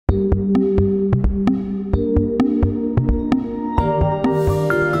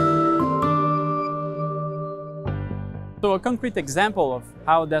concrete example of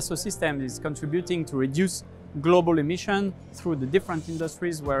how Dassault Systèmes is contributing to reduce global emission through the different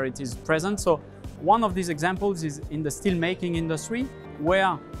industries where it is present. So one of these examples is in the steel making industry,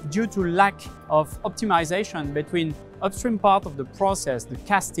 where due to lack of optimization between upstream part of the process, the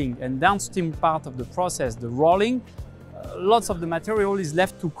casting, and downstream part of the process, the rolling, lots of the material is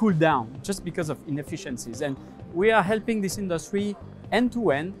left to cool down just because of inefficiencies. And we are helping this industry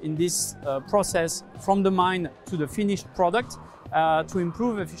end-to-end in this process from the mine to the finished product to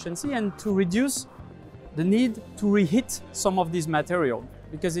improve efficiency and to reduce the need to reheat some of these material,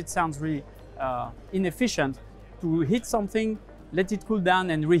 because it sounds really inefficient to heat something, let it cool down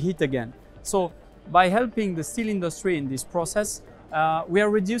and reheat again. So by helping the steel industry in this process, we are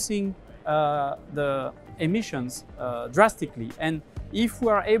reducing the emissions drastically. And if we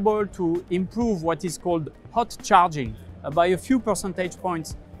are able to improve what is called hot charging by a few percentage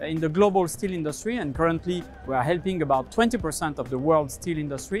points in the global steel industry, and currently we are helping about 20% of the world's steel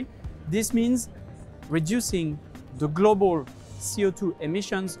industry, this means reducing the global CO2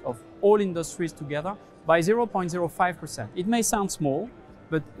 emissions of all industries together by 0.05%. It may sound small,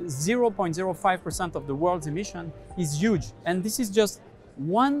 but 0.05% of the world's emission is huge. And this is just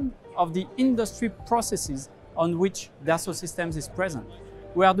one of the industry processes on which Dassault Systèmes is present.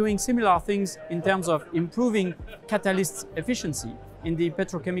 We are doing similar things in terms of improving catalyst efficiency in the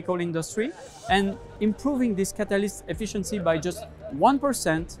petrochemical industry, and improving this catalyst efficiency by just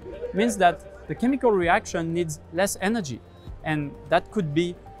 1% means that the chemical reaction needs less energy, and that could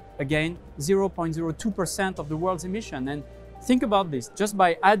be again 0.02% of the world's emission. And think about this, just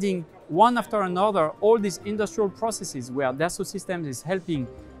by adding one after another all these industrial processes where Dassault Systèmes is helping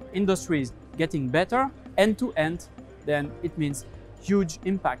industries getting better end to end, then it means huge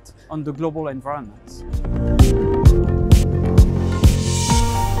impact on the global environment.